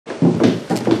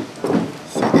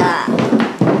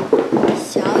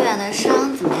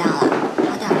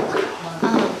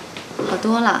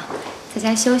多了，在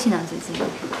家休息呢，最近。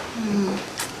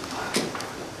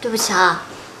对不起啊，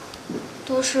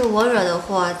都是我惹的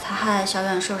祸，才害小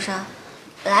远受伤。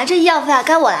本来这医药费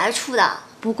该我来出的，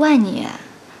不怪你，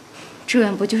志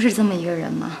远不就是这么一个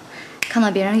人吗？看到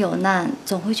别人有难，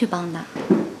总会去帮的。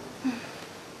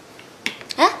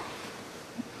哎，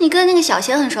你跟那个小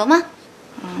贤很熟吗？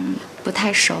不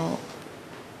太熟。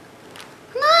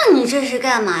那你这是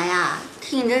干嘛呀？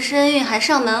挺着身孕还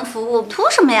上门服务，图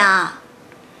什么呀？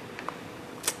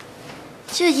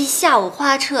这一下午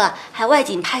花车还外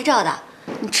景拍照的，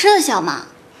你吃得消吗？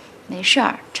没事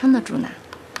儿，撑得住呢。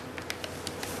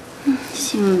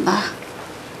行吧。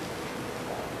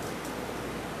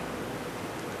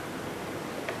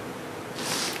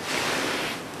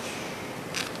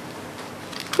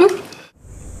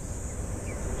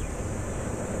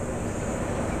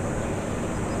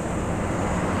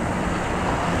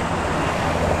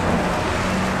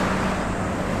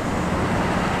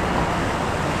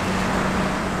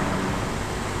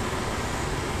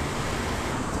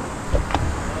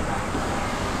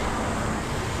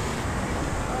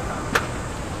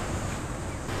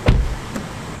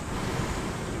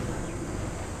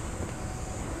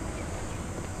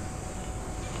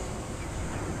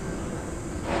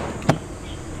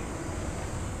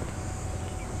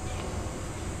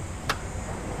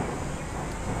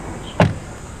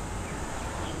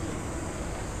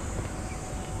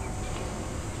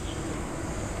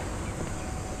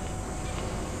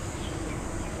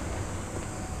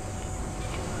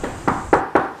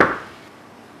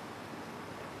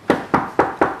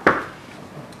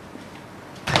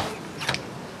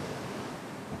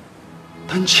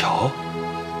丹乔，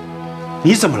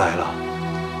你怎么来了？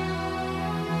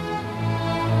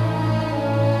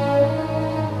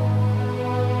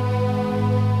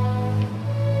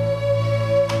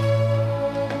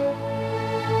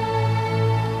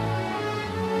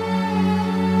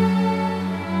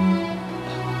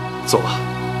坐吧。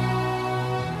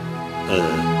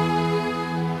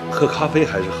喝咖啡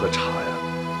还是喝茶呀？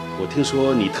我听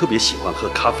说你特别喜欢喝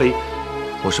咖啡。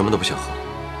我什么都不想喝。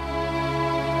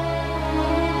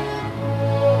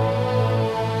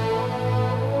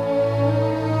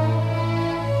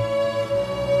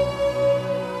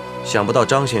想不到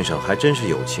张先生还真是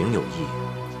有情有义，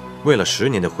为了10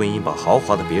年的婚姻，把豪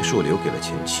华的别墅留给了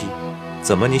前妻。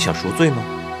怎么，你想赎罪吗？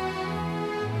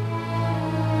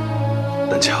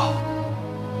丹乔，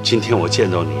今天我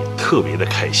见到你特别的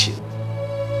开心。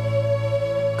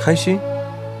开心？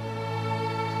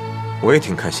我也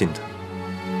挺开心的。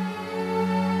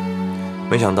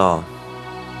没想到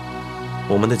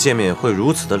我们的见面会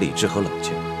如此的理智和冷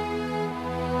静。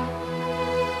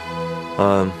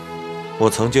我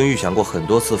曾经预想过很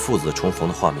多次父子重逢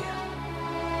的画面，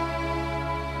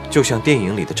就像电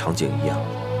影里的场景一样，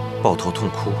抱头痛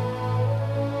哭，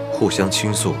互相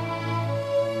倾诉，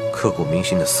刻骨铭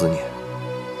心的思念，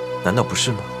难道不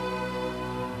是吗？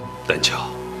丹乔，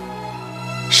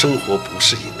生活不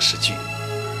是影视剧，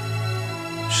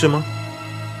是吗？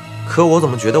可我怎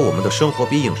么觉得我们的生活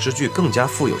比影视剧更加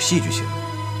富有戏剧性呢？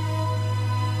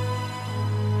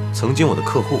曾经我的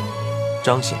客户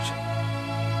张先生，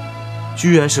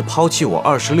居然是抛弃我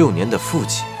26年的父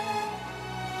亲。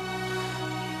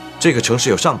这个城市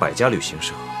有上百家旅行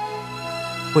社，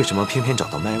为什么偏偏找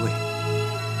到麦位？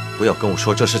不要跟我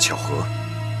说这是巧合。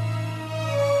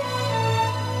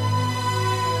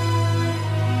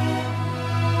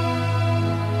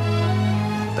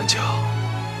丹乔，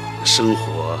生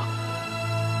活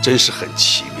真是很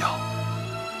奇妙。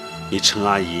你陈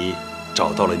阿姨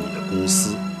找到了你的公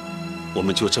司，我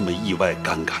们就这么意外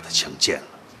尴尬的相见了。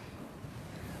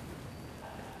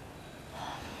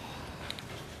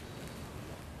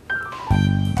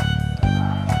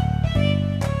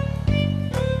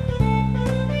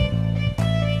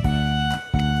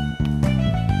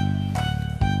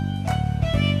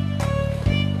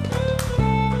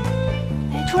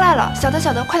出来了，小的，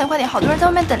小的，快点，快点，好多人在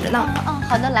外面等着呢。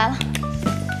好的，来了。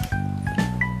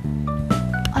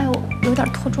哎呦，有点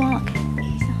脱妆了，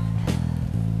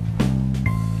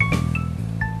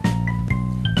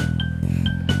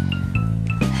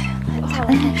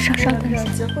稍等一下，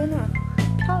结婚呢，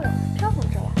漂亮，漂亮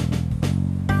着了。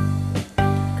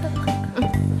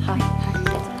好。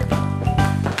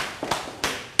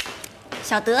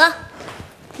小德，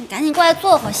你赶紧过来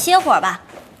坐会儿，歇会儿吧。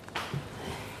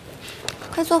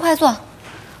快坐，快坐。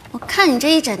我看你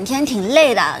这一整天挺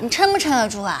累的，你撑不撑得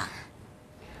住啊？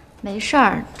没事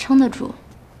儿，撑得住。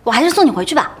我还是送你回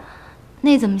去吧。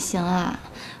那怎么行啊？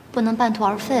不能半途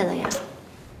而废了呀。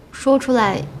说出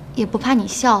来也不怕你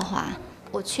笑话，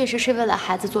我确实是为了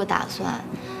孩子做打算。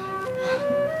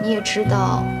你也知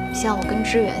道，像我跟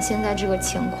志远现在这个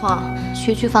情况，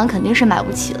学区房肯定是买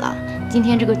不起了。今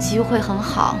天这个机会很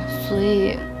好，所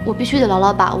以我必须得牢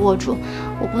牢把握住，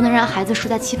我不能让孩子输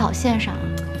在起跑线上。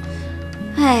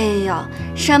哎呦，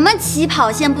什么起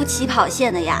跑线不起跑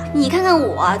线的呀？你看看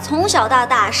我从小到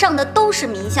大上的都是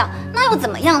名校，那又怎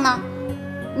么样呢？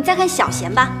你再看小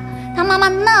贤吧，他妈妈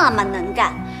那么能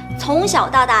干，从小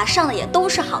到大上的也都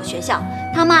是好学校，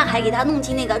他妈还给他弄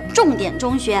进那个重点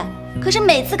中学，可是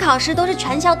每次考试都是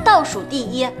全校倒数第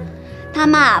一。他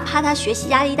妈怕他学习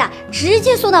压力大，直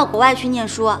接送到国外去念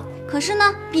书。可是呢，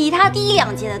比他低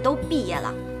2届的都毕业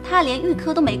了，他连预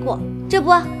科都没过，这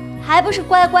不还不是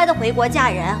乖乖的回国嫁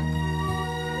人？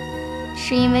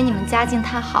是因为你们家境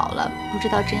太好了，不知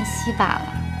道珍惜罢了。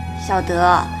小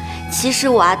德，其实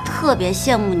我特别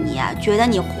羡慕你，觉得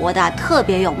你活得特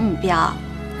别有目标，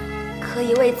可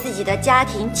以为自己的家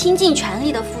庭倾尽全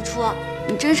力的付出。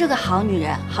你真是个好女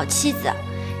人，好妻子，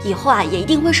以后也一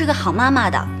定会是个好妈妈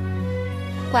的。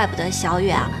怪不得小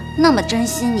雨那么珍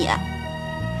惜你。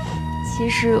其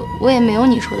实我也没有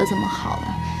你说的这么好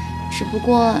了，只不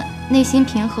过内心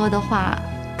平和的话，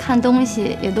看东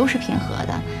西也都是平和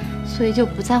的，所以就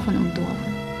不在乎那么多了。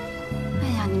哎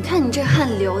呀，你看你这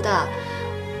汗流的，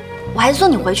我还是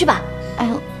送你回去吧。哎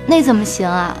呦，那怎么行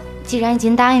啊？既然已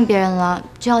经答应别人了，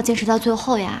就要坚持到最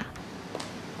后呀。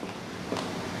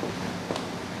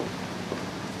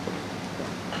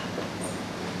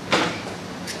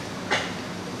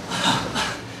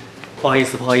不好意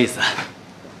思，不好意思，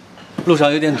路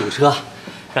上有点堵车，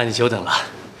让你久等了。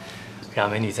让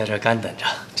美女在这儿干等着，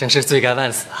真是罪该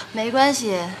万死啊！没关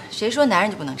系，谁说男人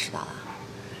就不能迟到了？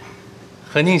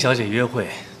和宁小姐约会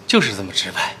就是这么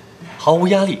直白，毫无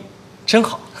压力，真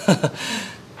好。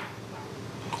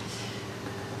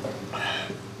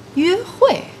约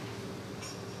会？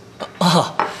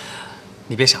啊，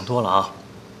你别想多了啊。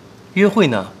约会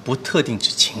呢，不特定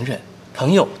指情人。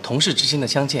朋友、同事之间的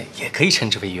相见也可以称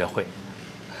之为约会。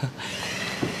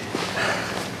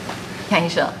杨医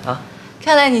生啊，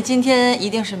看来你今天一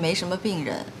定是没什么病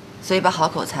人，所以把好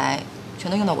口才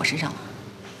全都用到我身上了。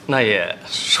那也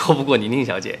说不过你宁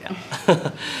小姐呀。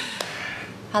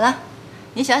好了，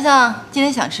你想想今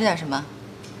天想吃点什么？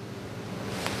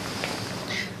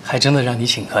还真的让你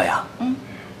请客呀？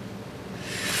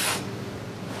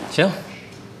行，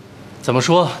怎么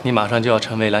说你马上就要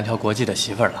成为蓝条国际的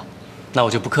媳妇儿了。那我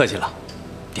就不客气了，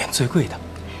点最贵的。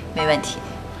没问题。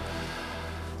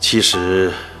其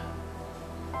实，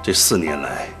这4年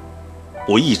来，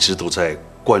我一直都在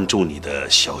关注你的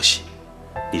消息。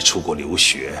你出国留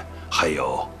学，还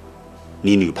有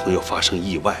你女朋友发生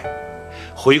意外，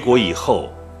回国以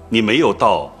后，你没有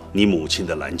到你母亲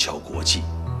的蓝桥国际，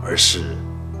而是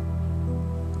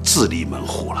自立门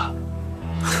户了。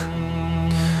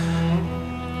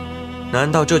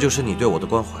难道这就是你对我的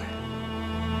关怀？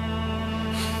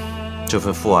这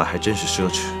份父爱还真是奢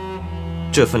侈，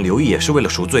这份留意也是为了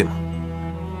赎罪吗？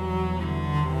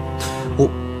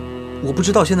我不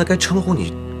知道现在该称呼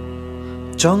你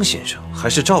张先生还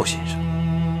是赵先生，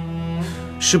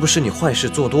是不是你坏事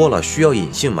做多了，需要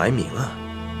隐姓埋名啊？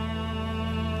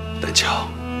丹乔，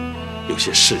有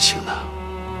些事情呢，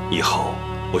以后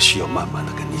我需要慢慢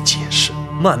的跟你解释。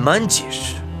慢慢解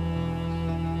释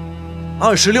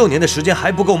？26年的时间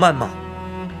还不够慢吗？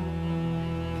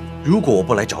如果我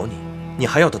不来找你，你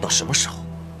还要等到什么时候？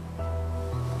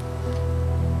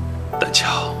丹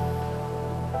乔，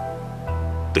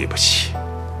对不起。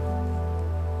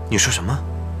你说什么？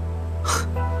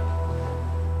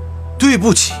对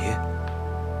不起？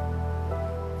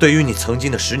对于你曾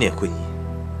经的10年婚姻，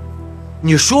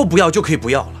你说不要就可以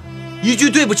不要了？一句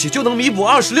对不起就能弥补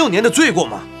26年的罪过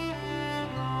吗？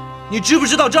你知不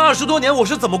知道这20多年我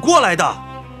是怎么过来的？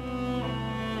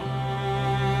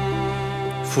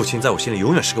父亲在我心里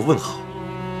永远是个问号。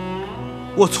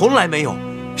我从来没有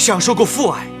享受过父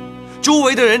爱，周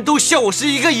围的人都笑我是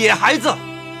一个野孩子。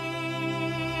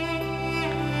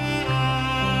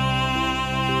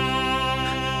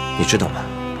你知道吗？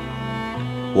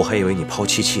我还以为你抛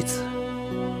妻弃子，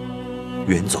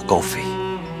远走高飞，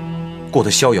过得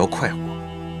逍遥快活。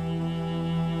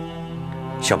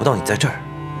想不到你在这儿，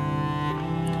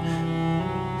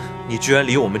你居然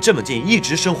离我们这么近，一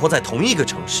直生活在同一个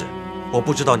城市。我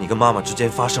不知道你跟妈妈之间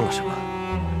发生了什么，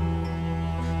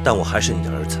但我还是你的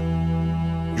儿子。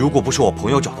如果不是我朋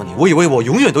友找到你，我以为我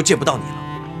永远都见不到你了。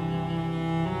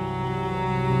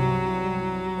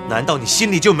难道你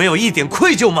心里就没有一点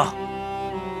愧疚吗？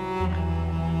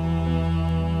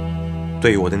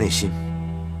对于我的内心，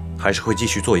还是会继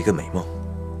续做一个美梦，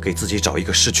给自己找一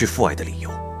个失去父爱的理由。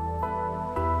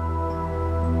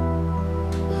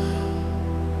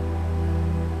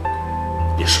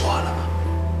你说完了吗？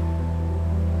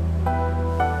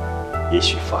也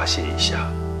许发泄一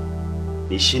下，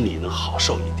你心里能好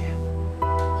受一点。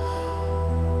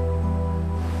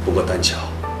不过丹乔，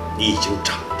你已经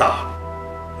长大了，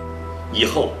以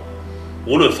后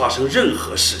无论发生任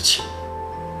何事情，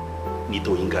你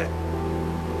都应该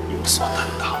有所担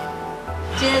当。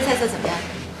今天的菜色怎么样？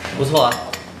不错啊。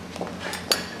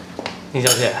宁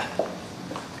小姐，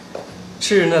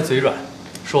吃人的嘴软，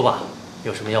说吧，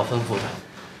有什么要吩咐的？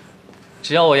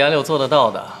只要我杨柳做得到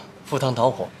的，赴汤蹈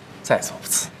火，在所不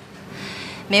辞。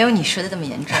没有你说的这么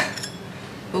严重，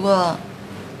不过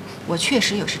我确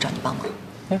实有事找你帮忙。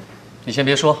你先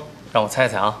别说，让我猜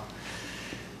猜啊。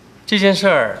这件事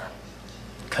儿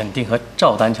肯定和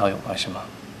赵丹乔有关，是吗？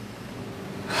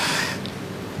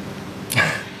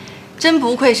真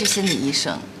不愧是心理医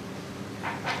生。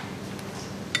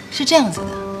是这样子的，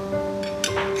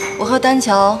我和丹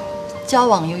乔交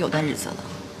往有段日子了，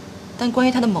但关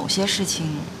于他的某些事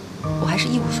情，我还是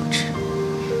一无所知。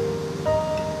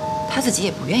他自己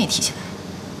也不愿意提起来。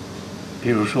比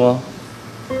如说，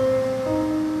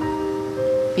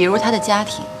比如他的家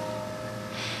庭，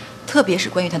特别是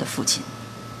关于他的父亲。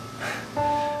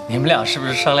你们俩是不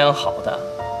是商量好的？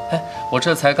哎，我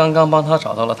这才刚刚帮他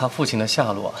找到了他父亲的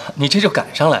下落，你这就赶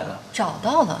上来了。找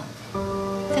到了，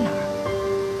在哪儿？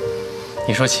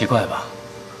你说奇怪吧？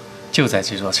就在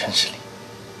这座城市里。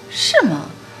是吗？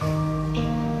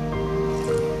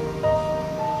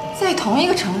在同一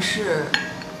个城市，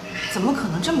怎么可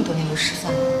能这么多年就失散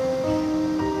了？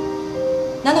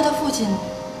难道他父亲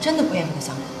真的不愿意跟他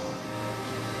相认？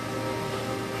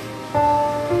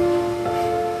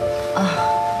啊，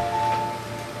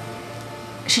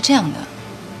是这样的，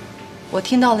我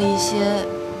听到了一些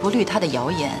不利他的谣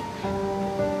言，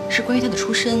是关于他的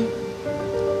出身。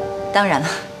当然了，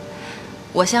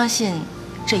我相信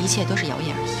这一切都是谣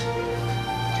言而已。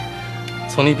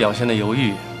从你表现的犹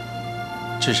豫，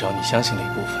至少你相信了一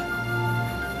部分。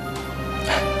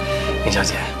林小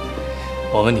姐，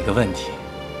我问你个问题，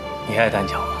你爱丹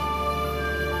乔吗？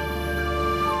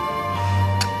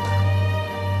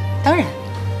当然。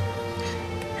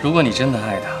如果你真的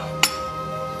爱他，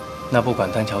那不管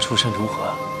丹乔出身如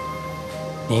何，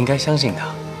你应该相信他，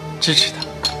支持他。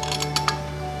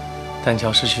丹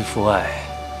乔失去父爱，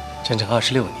整整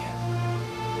26年。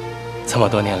这么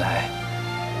多年来，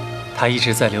他一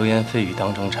直在流言蜚语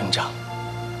当中成长。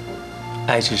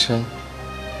爱之深，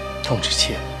痛之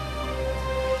切。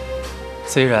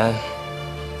虽然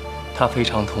他非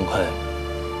常痛恨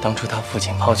当初他父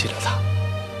亲抛弃了他，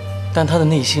但他的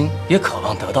内心也渴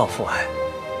望得到父爱。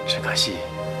只可惜，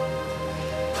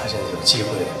他现在有机会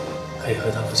可以和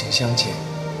他父亲相见，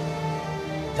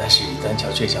但是以丹乔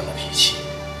倔强的脾气，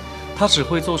他只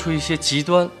会做出一些极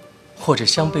端或者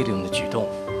相悖论的举动，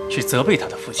去责备他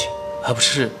的父亲，而不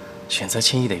是选择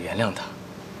轻易的原谅他。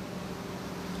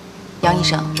杨医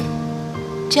生，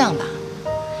这样吧，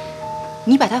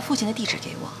你把他父亲的地址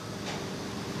给我，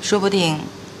说不定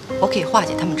我可以化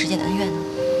解他们之间的恩怨呢。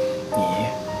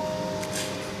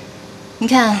你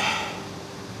看，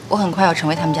我很快要成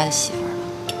为他们家的媳妇儿了。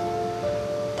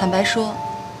坦白说，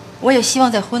我也希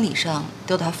望在婚礼上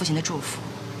得到他父亲的祝福，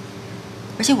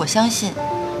而且我相信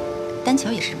丹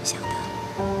乔也是这么想的。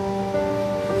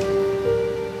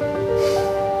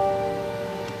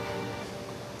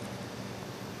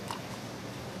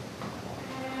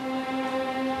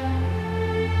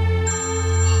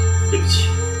对不起。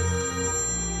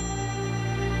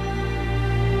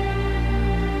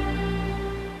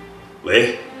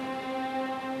喂，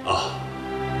啊，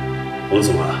王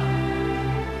总啊，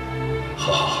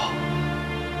好好好，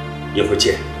一会儿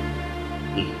见。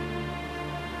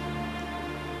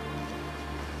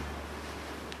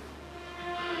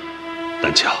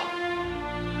丹乔，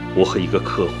我和一个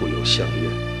客户有相约，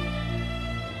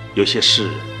有些事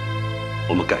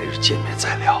我们改日见面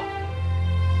再聊。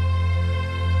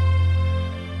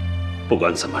不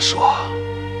管怎么说，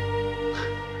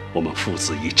我们父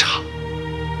子一场。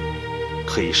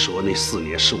可以说那4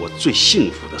年是我最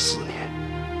幸福的4年。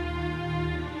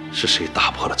是谁打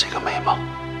破了这个美梦？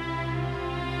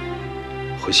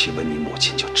回去问你母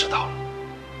亲就知道了。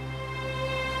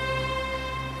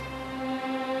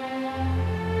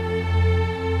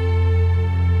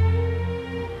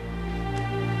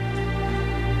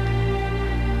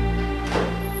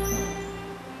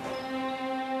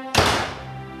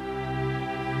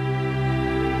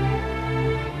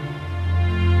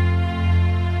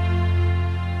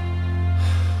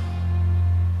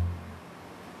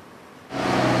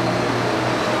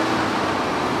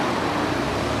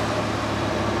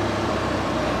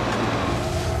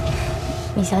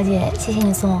李小姐，谢谢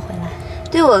你送我回来。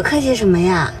对我客气什么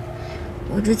呀？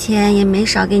我之前也没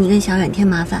少给你跟小远添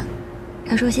麻烦，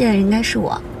他说谢的人应该是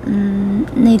我。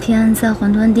那天在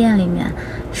馄饨店里面，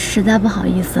实在不好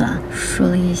意思了，说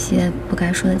了一些不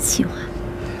该说的气话。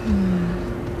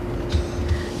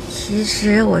其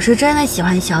实我是真的喜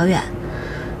欢小远，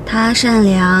他善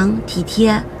良体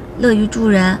贴，乐于助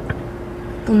人。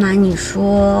不瞒你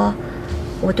说，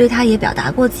我对他也表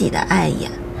达过自己的爱意。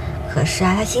可是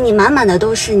啊，他心里满满的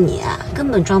都是你，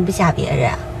根本装不下别人。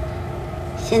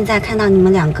现在看到你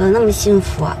们两个那么幸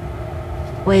福，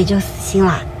我也就死心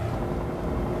啦。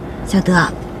小德，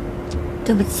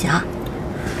对不起啊。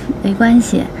没关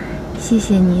系，谢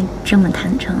谢你这么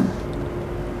坦诚。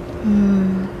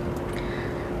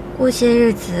过些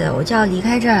日子我就要离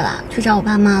开这儿了，去找我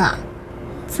爸妈了。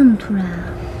这么突然啊？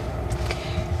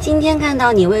今天看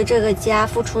到你为这个家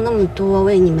付出那么多，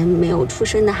为你们没有出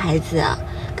生的孩子，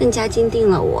更加坚定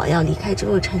了我要离开这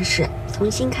座城市，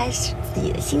重新开始自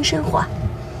己的新生活。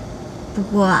不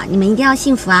过你们一定要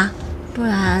幸福啊，不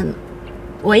然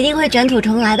我一定会卷土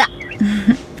重来的。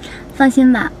放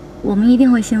心吧，我们一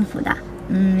定会幸福的。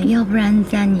要不然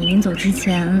在你临走之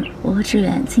前，我和志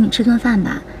远请你吃顿饭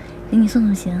吧，给你送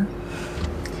送行。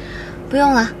不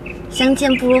用了，相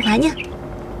见不如怀念。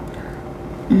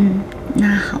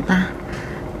那好吧，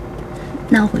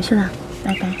那我回去了，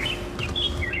拜拜。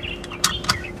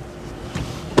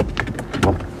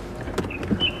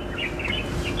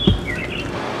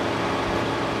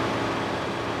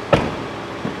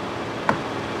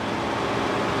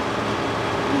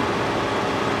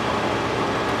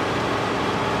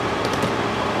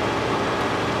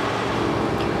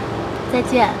再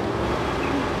见。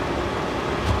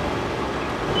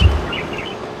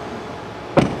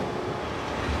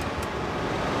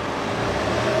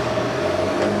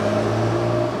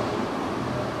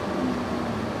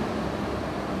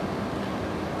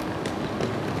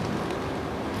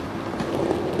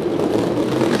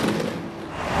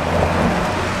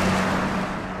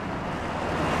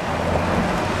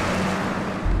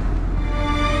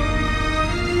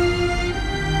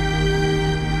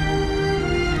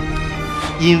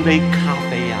因为咖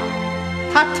啡呀，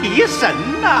它提神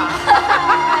呐。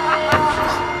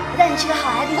我带你去个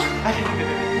好来地方。哎，别，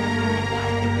我还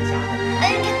有个家伙。哎，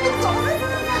你走。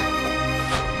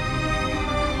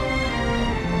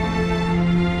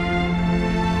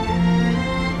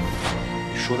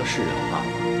你说的是人话吗？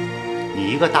你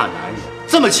一个大男人，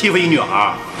这么欺负一女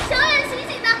孩？小远，醒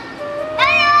醒的！来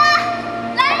人！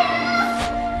来人！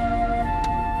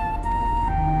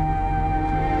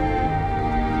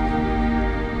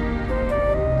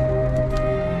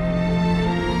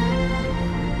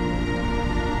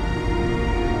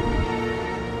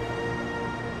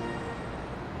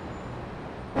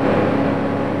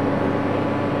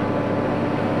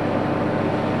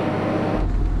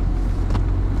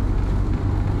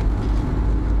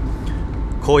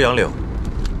抠杨柳。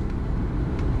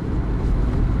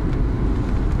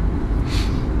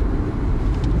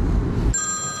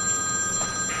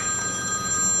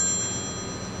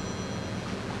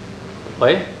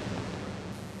喂，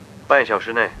半小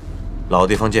时内，老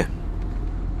地方见。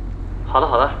好的，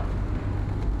好的。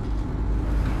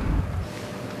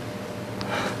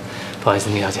不好意思，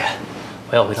宁小姐，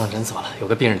我要回趟诊所了，有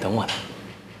个病人等我呢。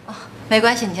哦，没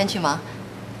关系，你先去忙。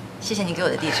谢谢你给我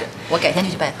的地址，我改天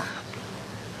就去拜访。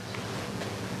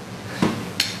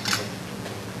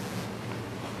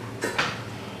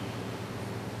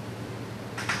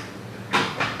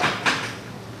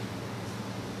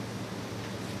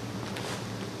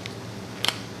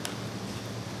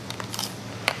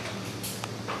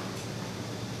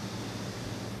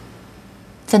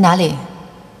在哪里？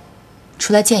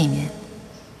出来见一面。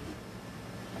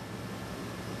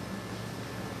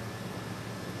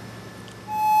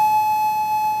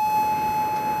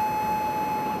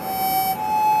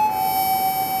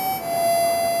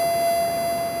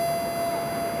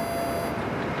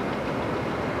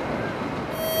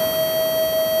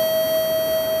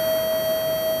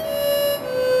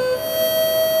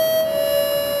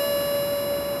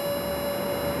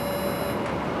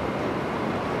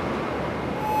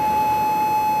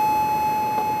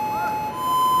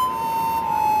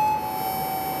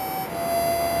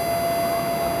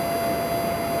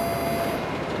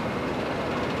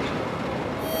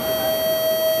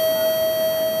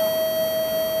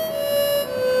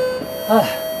哎，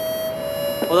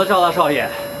我的赵大少爷，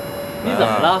你怎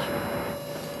么了？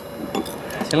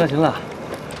行了行了，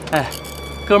哎，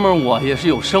哥们儿，我也是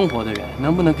有生活的人，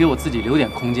能不能给我自己留点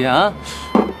空间啊？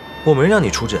我没让你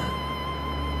出诊，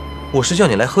我是叫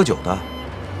你来喝酒的。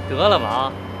得了吧，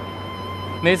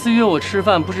每次约我吃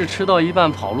饭，不是吃到一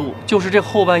半跑路，就是这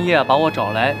后半夜把我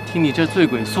找来听你这醉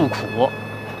鬼诉苦，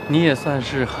你也算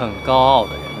是很高傲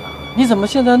的人了。你怎么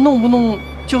现在弄不弄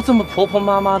就这么婆婆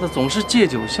妈妈的，总是借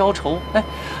酒消愁？哎，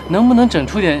能不能整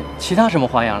出点其他什么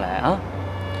花样来啊？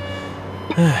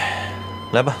哎，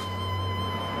来吧。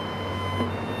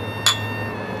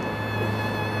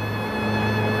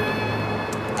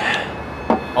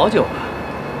好酒啊！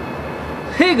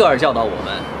黑格尔教导我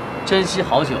们，珍惜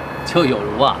好酒，就有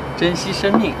如珍惜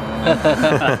生命。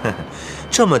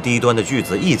这么低端的句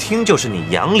子，一听就是你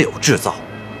杨柳制造。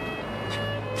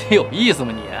你有意思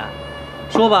吗你？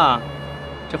说吧，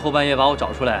这后半夜把我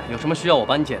找出来，有什么需要我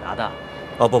帮你解答的？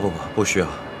哦，不需要。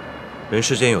人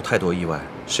世间有太多意外，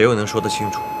谁又能说得清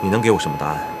楚？你能给我什么答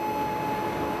案？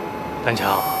丹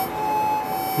乔，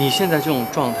你现在这种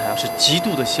状态是极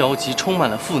度的消极，充满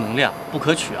了负能量，不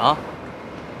可取啊！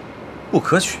不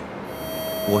可取？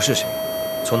我是谁？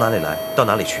从哪里来到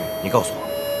哪里去？你告诉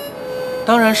我。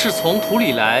当然是从土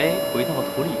里来，回到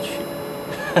土里去。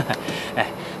哎，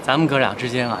咱们哥俩之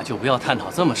间就不要探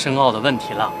讨这么深奥的问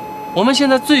题了。我们现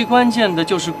在最关键的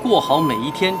就是过好每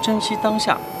一天，珍惜当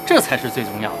下，这才是最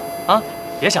重要的啊！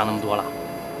别想那么多了。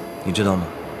你知道吗？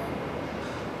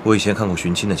我以前看过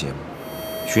寻亲的节目，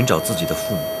寻找自己的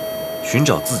父母，寻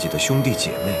找自己的兄弟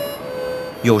姐妹，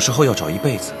有时候要找一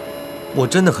辈子。我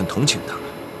真的很同情他们。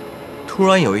突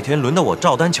然有一天，轮到我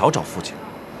赵丹乔找父亲。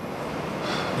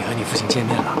你和你父亲见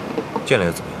面了？见了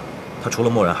又怎么样？他除了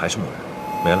漠然还是漠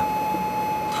然，没了。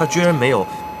他居然没有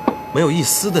一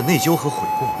丝的内疚和悔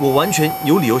过。我完全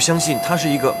有理由相信他是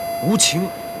一个无情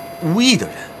无义的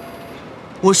人。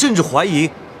我甚至怀疑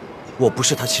我不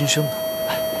是他亲生的。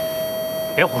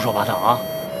别胡说八道啊！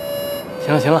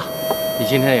行了，你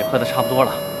今天也喝得差不多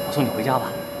了，我送你回家吧。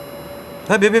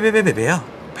哎，别啊！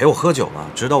陪我喝酒嘛，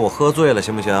直到我喝醉了，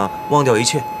行不行？忘掉一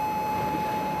切。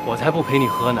我才不陪你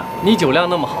喝呢！你酒量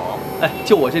那么好，哎，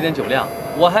就我这点酒量，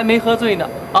我还没喝醉呢。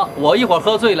我一会儿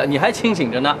喝醉了，你还清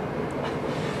醒着呢。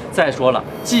再说了，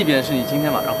即便是你今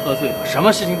天晚上喝醉了，什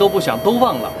么事情都不想，都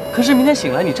忘了，可是明天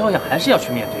醒来，你照样还是要去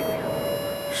面对的呀。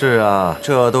是啊，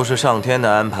这都是上天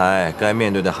的安排，该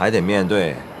面对的还得面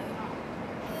对。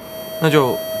那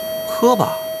就喝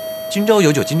吧，今朝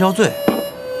有酒今朝醉，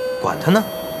管他呢。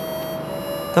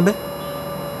干杯！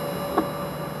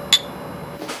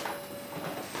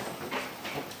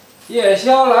夜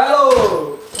宵来喽！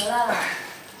回来了。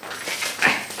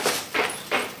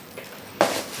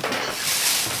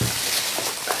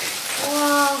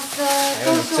哇塞，还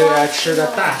有你最爱吃的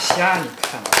大虾，你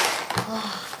看吧。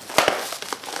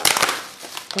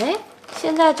哎，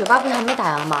现在酒吧不是还没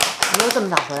打烊吗？你又这么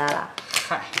早回来了？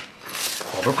嗨，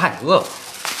我不是怕你饿吗？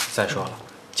再说了，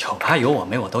酒吧有我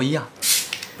没我都一样。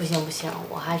不行，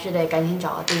我还是得赶紧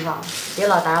找个地方，别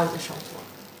老打扰我的生活。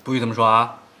不许这么说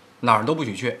啊，哪儿都不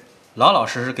许去，老老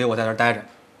实实给我在这儿待着。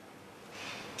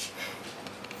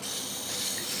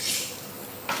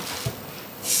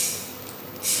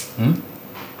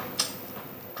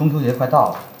中秋节快到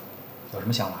了，有什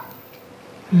么想法？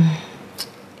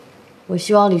我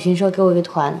希望旅行社给我一个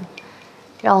团，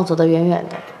让我走得远远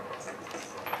的。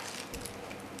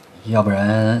要不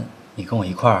然你跟我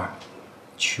一块儿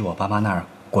去我爸妈那儿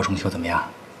过中秋怎么样？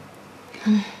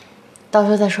到时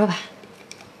候再说吧。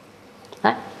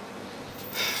来，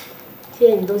谢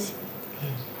谢你东西。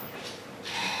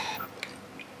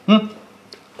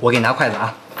我给你拿筷子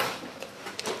啊。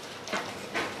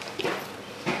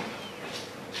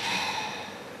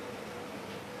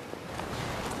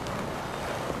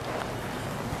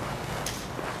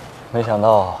没想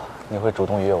到你会主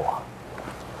动约我。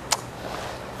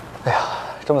哎呀，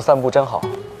这么散步真好，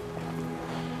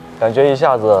感觉一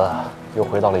下子又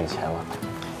回到了以前了。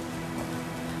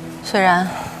虽然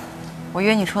我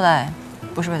约你出来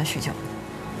不是为了叙旧，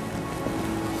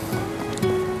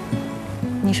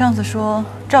你上次说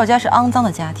赵家是肮脏的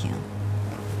家庭，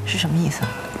是什么意思？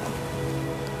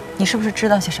你是不是知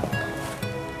道些什么？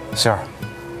希儿，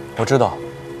我知道，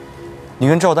你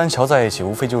跟赵丹乔在一起，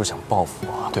无非就是想报复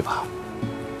我，对吧？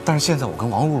但是现在我跟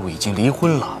王露露已经离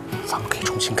婚了，咱们可以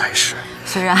重新开始。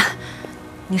虽然，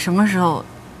你什么时候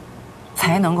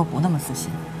才能够不那么自信？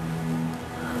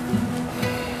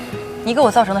你给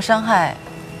我造成的伤害，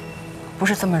不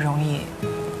是这么容易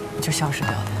就消失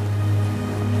掉的。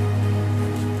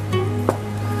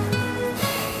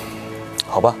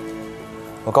好吧，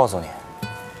我告诉你，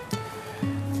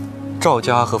赵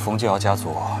家和冯继尧家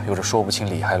族有着说不清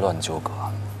理还乱的纠葛。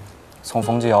从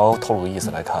冯继尧透露的意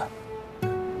思来看，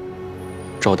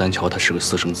赵丹乔他是个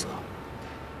私生子。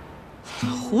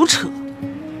胡扯！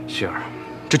雪儿，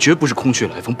这绝不是空穴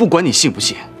来风，不管你信不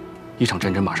信，一场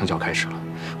战争马上就要开始了，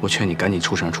我劝你赶紧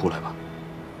出声出来吧。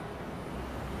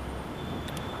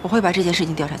我会把这件事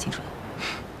情调查清楚的。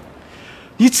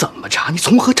你怎么查？你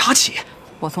从何查起？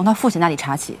我从他父亲那里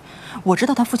查起，我知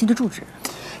道他父亲的住址。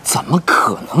怎么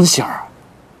可能，仙儿？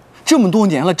这么多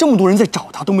年了，这么多人在找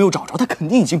他都没有找着，他肯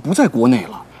定已经不在国内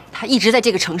了。他一直在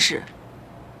这个城市，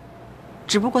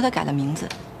只不过他改了名字，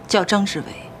叫张志伟，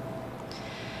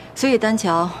所以丹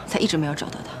乔才一直没有找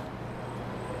到他。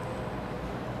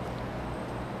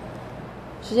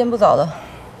时间不早了，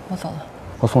我走了。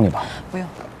我送你吧。不用。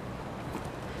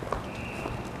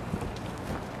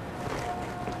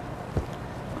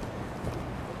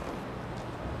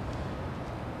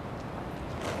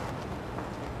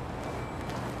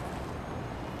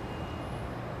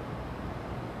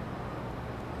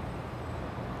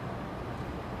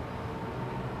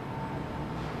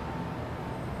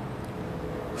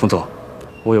冯总，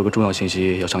我有个重要信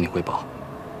息要向你汇报，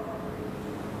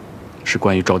是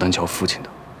关于赵丹乔父亲的。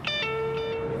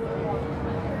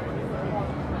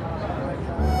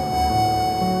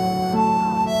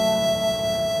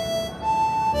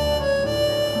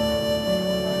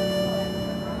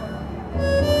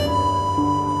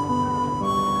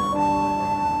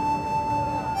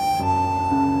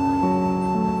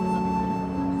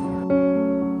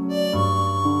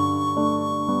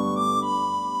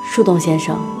树洞先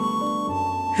生，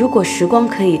如果时光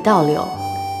可以倒流，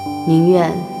宁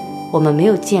愿我们没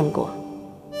有见过，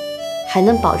还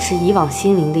能保持以往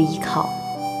心灵的依靠。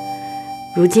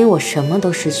如今我什么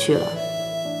都失去了，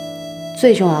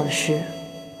最重要的是，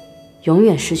永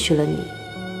远失去了你。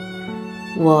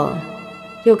我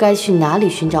又该去哪里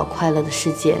寻找快乐的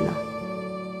世界呢？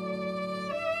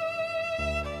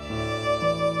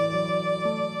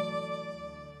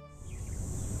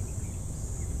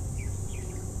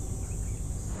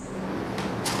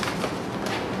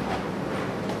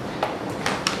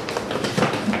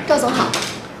赵总好。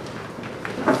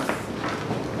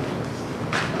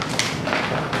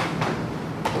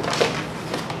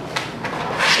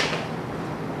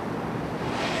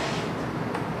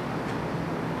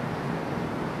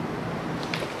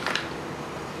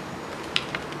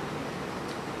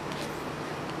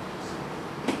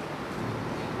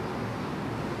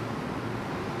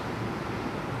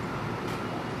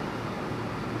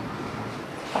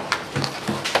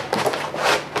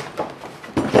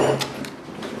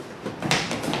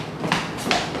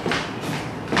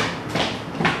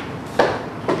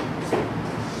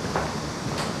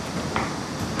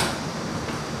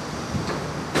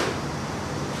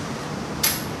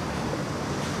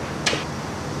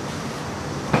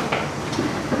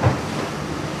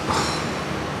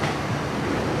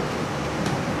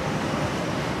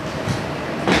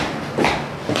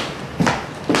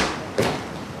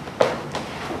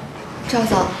赵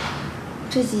总，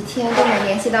这几天都没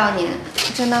联系到您，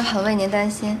真的很为您担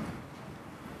心。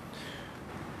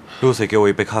Lucy， 给我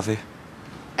一杯咖啡。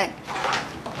哎。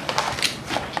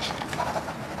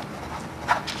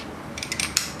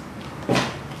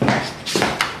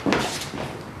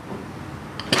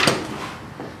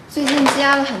最近积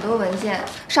压了很多文件，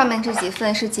上面这几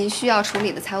份是急需要处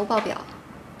理的财务报表。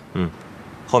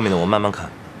后面的我慢慢看。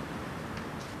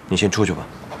你先出去吧。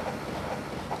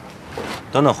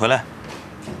等等回来。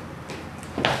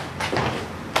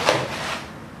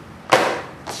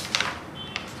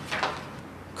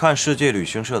看世界旅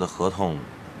行社的合同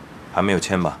还没有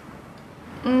签吧？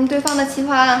对方的企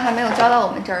划案还没有交到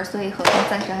我们这儿，所以合同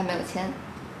暂时还没有签。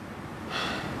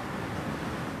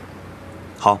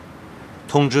好，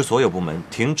通知所有部门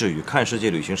停止与看世界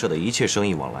旅行社的一切生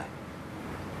意往来。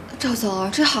赵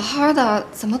总，这好好的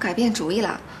怎么改变主意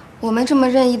了？我们这么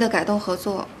任意的改动合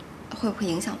作，会不会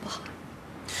影响不好？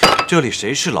这里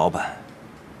谁是老板？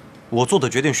我做的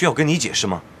决定需要跟你解释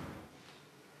吗？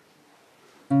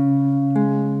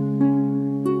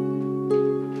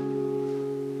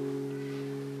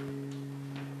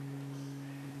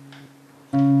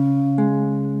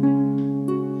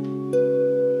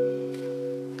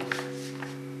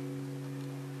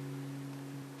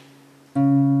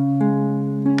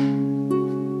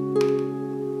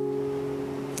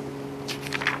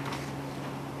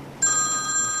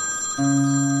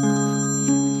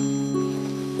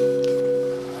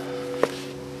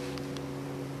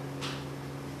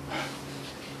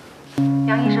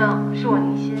杨医生，是我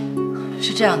宁馨。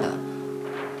是这样的，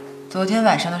昨天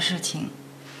晚上的事情，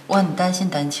我很担心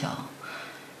丹乔，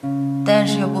但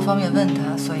是又不方便问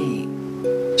他，所以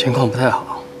情况不太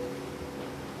好。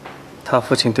他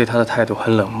父亲对他的态度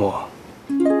很冷漠，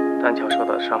丹乔受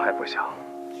到的伤害不小。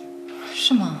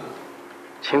是吗？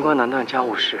情关难断家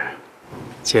务事，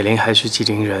解铃还须系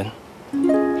铃人。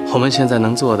我们现在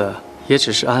能做的也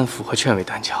只是安抚和劝慰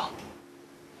丹乔。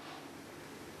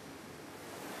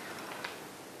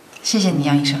谢谢你，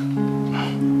杨医生。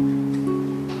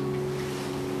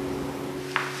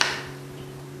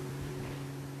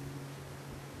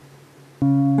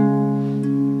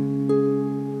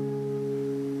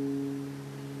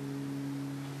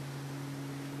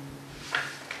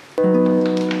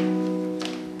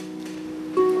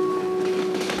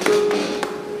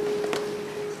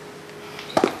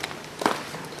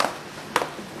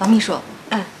秘书，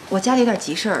哎，我家里有点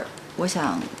急事儿，我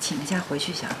想请个假回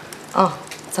去一下。哦，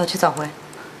早去早回。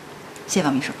谢谢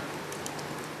王秘书。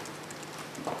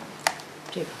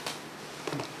这个。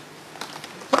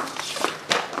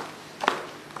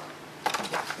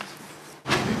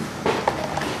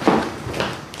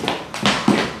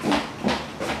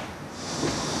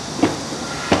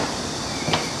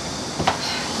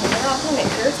你们要是哪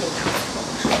根筋搭错，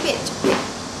说变就变，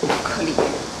可怜。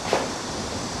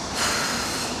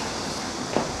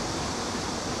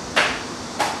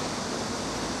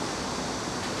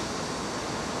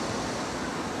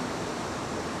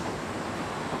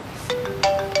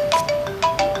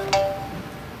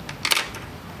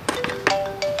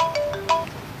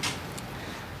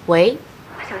喂，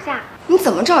小夏，你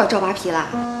怎么着也赵扒皮啦？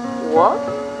我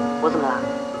怎么了？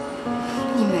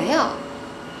你没有，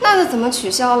那他怎么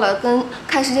取消了跟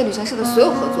看世界旅行社的所有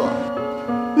合作？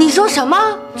你说什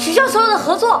么？取消所有的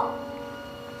合作？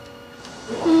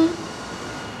嗯。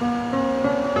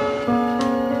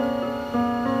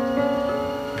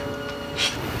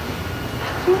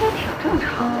应该挺正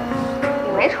常的，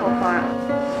也没成风啊。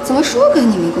怎么说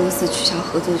跟你们公司取消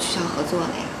合作了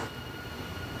呀？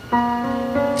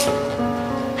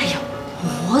哎呀，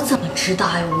我怎么知道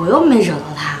呀？我又没惹到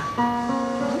他。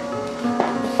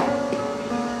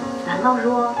难道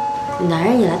说男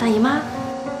人引来大姨妈，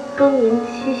更年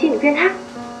期心理变态？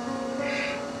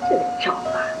这个赵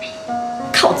扒皮，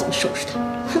看我怎么收拾他！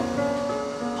哼！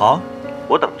好，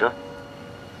我等着。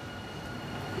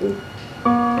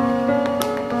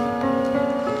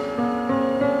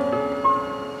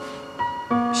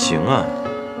行啊，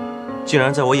竟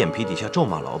然在我眼皮底下咒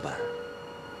骂老板，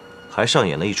还上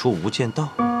演了一出无间道。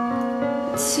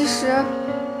其实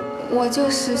我就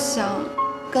是想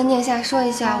跟念夏说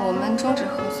一下我们终止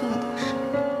合作的事。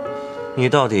你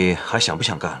到底还想不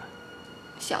想干了？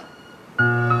想。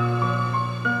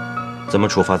怎么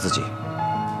处罚自己？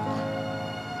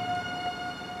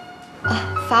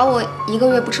罚我1个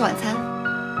月不吃晚餐。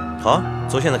好，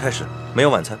从现在开始没有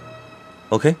晚餐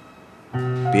 ，OK？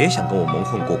 别想跟我蒙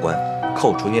混过关，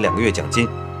扣除你2个月奖金，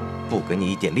不给你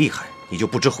一点厉害，你就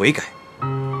不知悔改。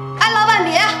哎，老板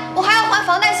别，我还要还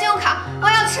房贷、信用卡，我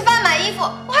还要吃饭、买衣服，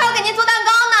我还要给您做蛋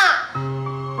糕呢。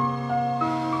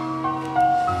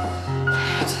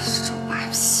真是臭扒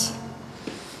皮！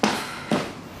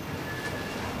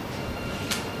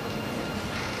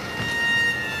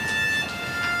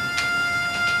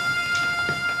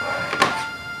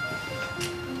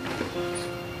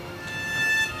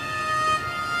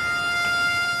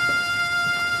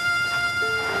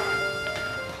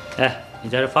哎，你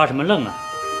在这发什么愣啊？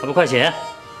还不快写！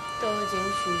都已经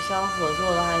取消合作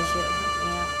了，还写什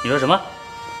么呀？你说什么？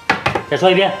再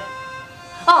说一遍。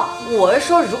哦，我是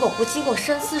说，如果不经过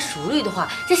深思熟虑的话，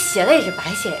这写了也是白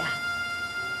写呀。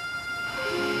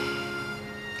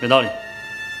有道理，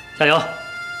加油！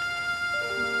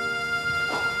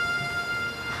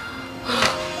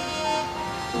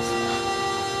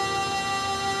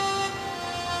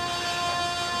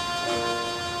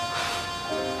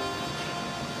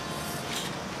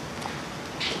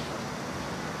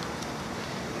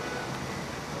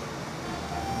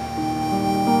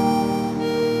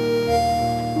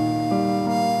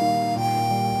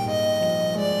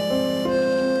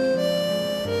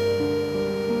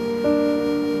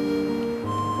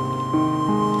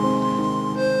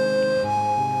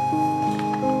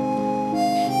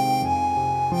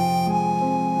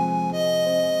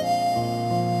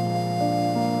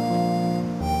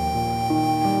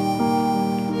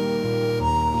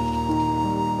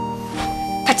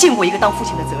他尽过一个当父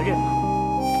亲的责任吗？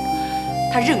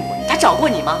他认过你，他找过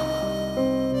你吗？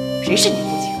谁是你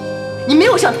父亲？你没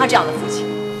有像他这样的父亲。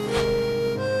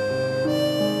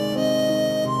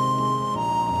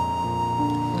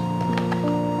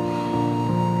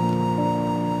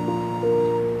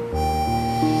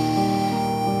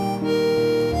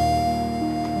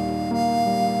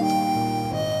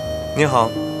你好，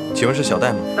请问是小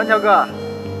戴吗？三桥哥，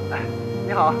哎，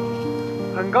你好，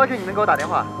很高兴你能给我打电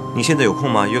话。你现在有空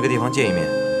吗？约个地方见一面。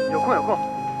有空，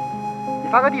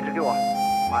你发个地址给我，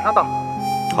马上到。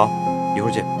好，一会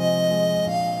儿见。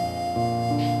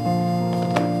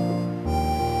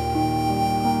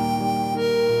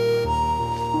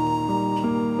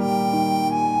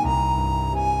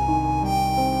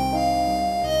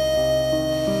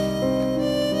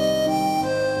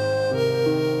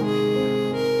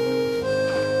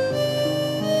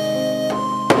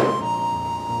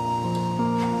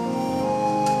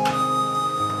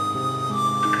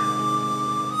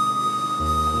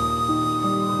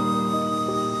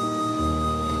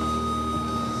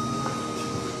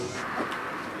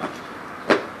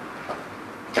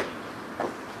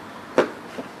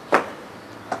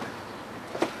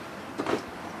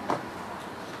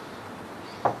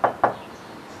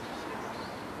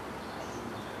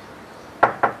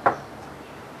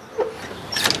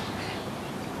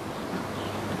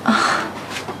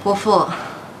伯父，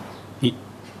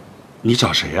你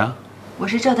找谁呀？我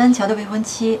是赵丹桥的未婚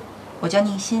妻，我叫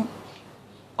宁馨。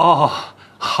哦，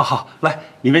好，来，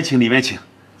里面请，里面请。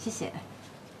谢谢。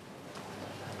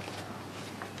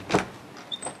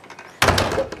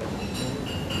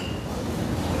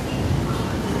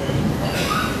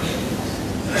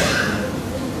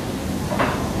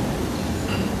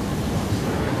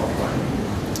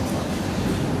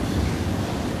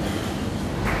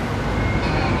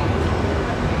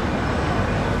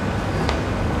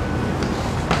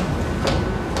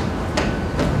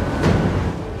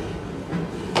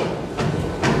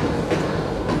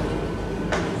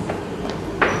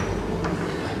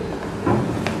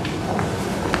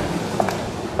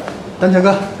丹桥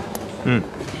哥，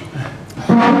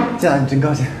见到你真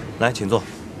高兴。来，请坐。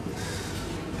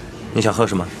你想喝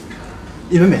什么？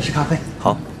一杯美式咖啡。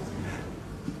好，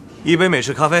一杯美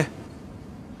式咖啡。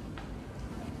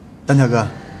丹桥哥，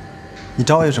你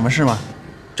找我有什么事吗？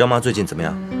张妈最近怎么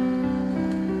样？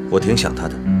我挺想她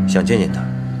的，想见见她。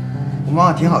我妈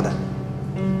妈挺好的，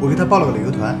我给她报了个旅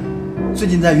游团，最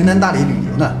近在云南大理旅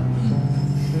游呢。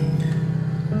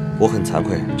我很惭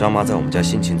愧，张妈在我们家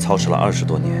辛勤操持了20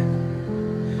多年，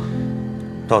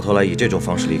到头来以这种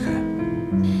方式离开，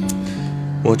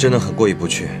我真的很过意不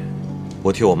去。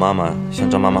我替我妈妈向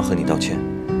张妈妈和你道歉。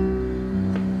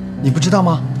你不知道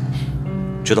吗？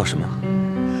知道什么？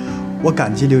我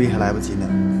感激刘姨还来不及呢，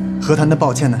何谈的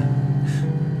抱歉呢？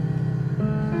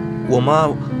我妈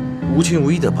无情无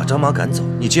义的把张妈赶走，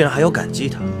你竟然还要感激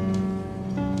她？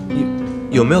你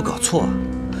有没有搞错啊？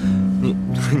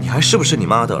你还是不是你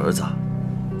妈的儿子啊？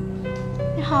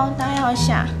你好，打扰一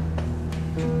下，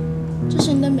这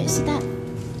是你的美式蛋。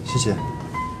谢谢。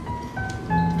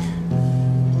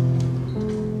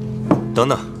等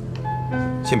等，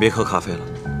先别喝咖啡了，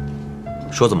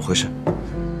说怎么回事？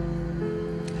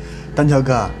丹桥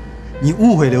哥，你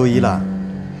误会刘姨了，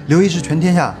刘姨是全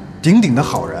天下顶顶的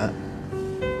好人。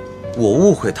我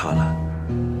误会她了。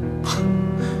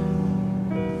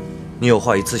你有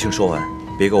话一次性说完，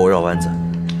别给我绕弯子。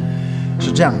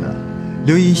是这样的，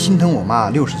刘姨心疼我妈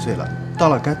60岁了，到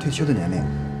了该退休的年龄，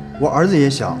我儿子也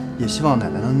小，也希望奶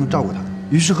奶能照顾她，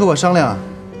于是和我商量，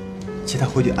接她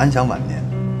回去安享晚年。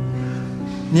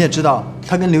你也知道，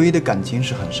她跟刘姨的感情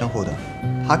是很深厚的，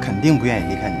她肯定不愿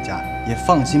意离开你家，也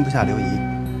放心不下刘姨，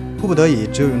迫不得已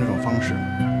只有用这种方式。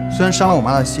虽然伤了我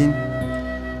妈的心，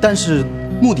但是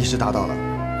目的是达到了。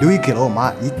刘姨给了我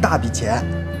妈一大笔钱，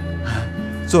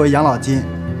作为养老金，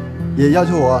也要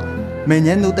求我每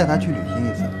年都带她去旅行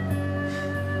一次，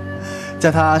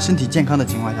在她身体健康的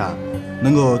情况下，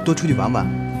能够多出去玩玩。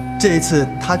这一次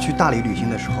她去大理旅行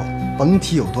的时候，甭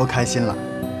提有多开心了。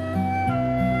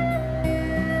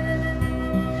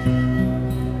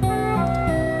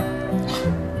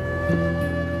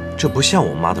这不像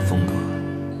我妈的风格，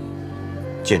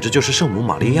简直就是圣母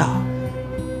玛利亚。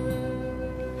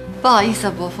不好意思，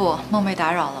伯父，冒昧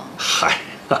打扰了。嗨，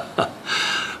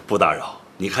不打扰。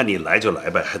你看你来就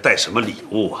来呗，还带什么礼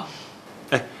物啊？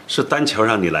哎，是丹桥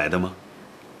让你来的吗？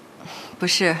不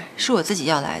是，是我自己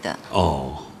要来的。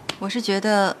哦，我是觉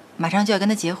得马上就要跟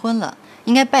他结婚了，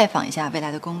应该拜访一下未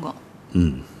来的公公。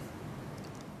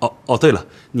哦，对了，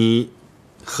你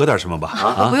喝点什么吧？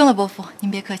啊，不用了，伯父，您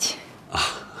别客气。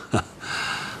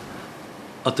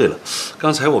哦，对了，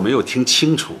刚才我没有听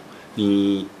清楚，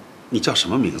你叫什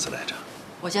么名字来着？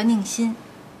我叫宁馨。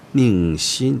宁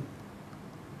馨。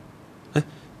哎，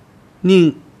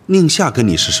宁夏跟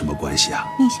你是什么关系啊？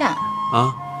宁夏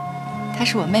啊，她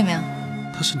是我妹妹啊。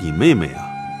她是你妹妹啊？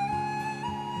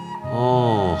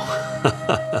哦，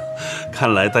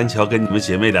看来丹桥跟你们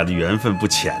姐妹俩的缘分不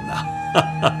浅呐。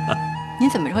你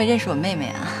怎么会认识我妹妹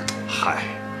啊？嗨，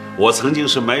我曾经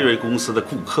是迈瑞公司的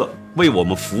顾客，为我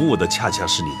们服务的恰恰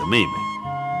是你的妹妹。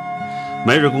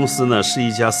迈瑞公司呢是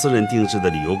一家私人定制的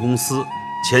旅游公司，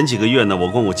前几个月呢我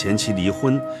跟我前妻离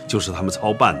婚，就是他们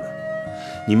操办的。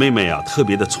你妹妹啊特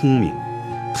别的聪明，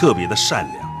特别的善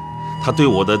良，她对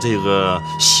我的这个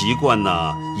习惯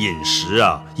呐、饮食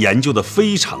啊研究的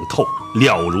非常透，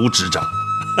了如指掌。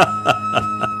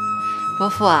伯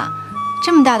父啊，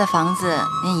这么大的房子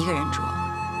您一个人住？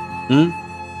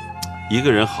一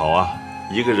个人好啊，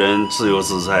一个人自由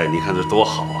自在，你看这多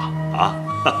好啊！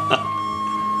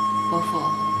伯父，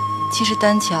其实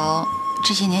丹桥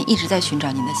这些年一直在寻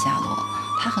找您的下落，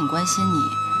他很关心你，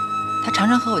他常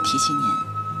常和我提起您。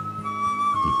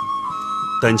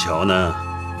丹桥呢，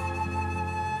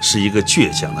是一个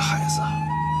倔强的孩子，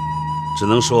只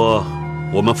能说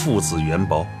我们父子缘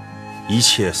薄，一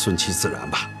切顺其自然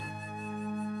吧。